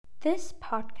This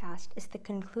podcast is the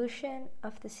conclusion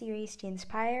of the series To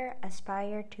Inspire,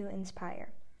 Aspire to Inspire.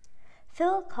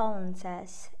 Phil Collins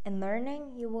says, "In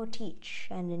learning you will teach,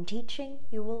 and in teaching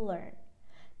you will learn."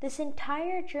 This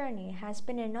entire journey has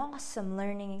been an awesome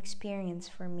learning experience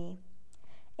for me.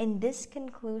 In this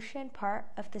conclusion part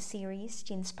of the series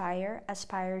To Inspire,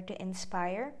 Aspire to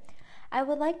Inspire, I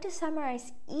would like to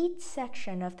summarize each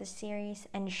section of the series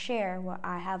and share what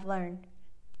I have learned.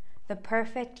 The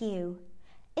perfect you.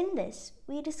 In this,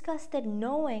 we discussed that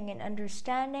knowing and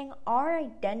understanding our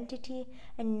identity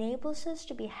enables us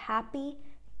to be happy,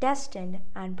 destined,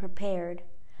 and prepared.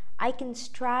 I can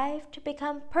strive to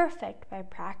become perfect by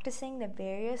practicing the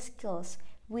various skills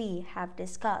we have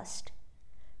discussed.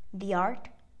 The art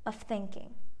of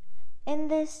thinking. In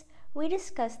this, we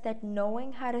discussed that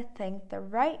knowing how to think the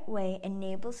right way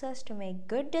enables us to make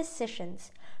good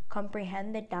decisions,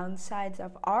 comprehend the downsides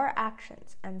of our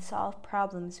actions, and solve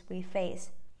problems we face.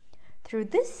 Through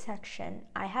this section,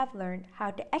 I have learned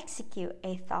how to execute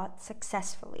a thought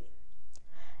successfully.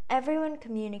 Everyone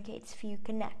communicates, few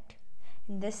connect.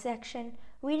 In this section,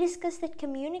 we discuss that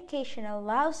communication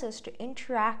allows us to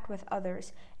interact with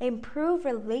others, improve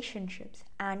relationships,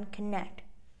 and connect.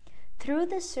 Through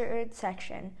this third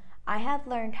section, I have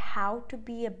learned how to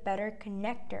be a better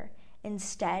connector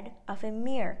instead of a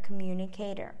mere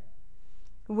communicator.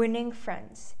 Winning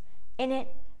friends. In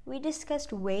it, we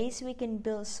discussed ways we can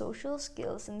build social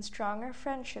skills and stronger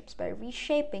friendships by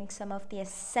reshaping some of the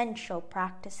essential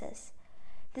practices.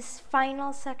 This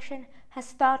final section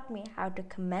has taught me how to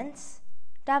commence,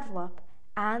 develop,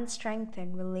 and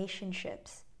strengthen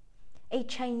relationships. A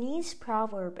Chinese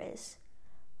proverb is,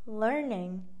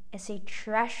 "Learning is a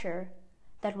treasure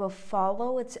that will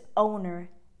follow its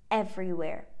owner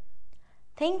everywhere."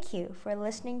 Thank you for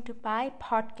listening to my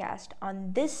podcast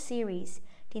on this series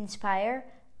to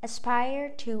inspire, aspire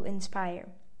to inspire.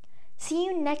 See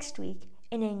you next week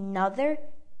in another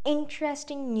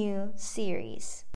interesting new series.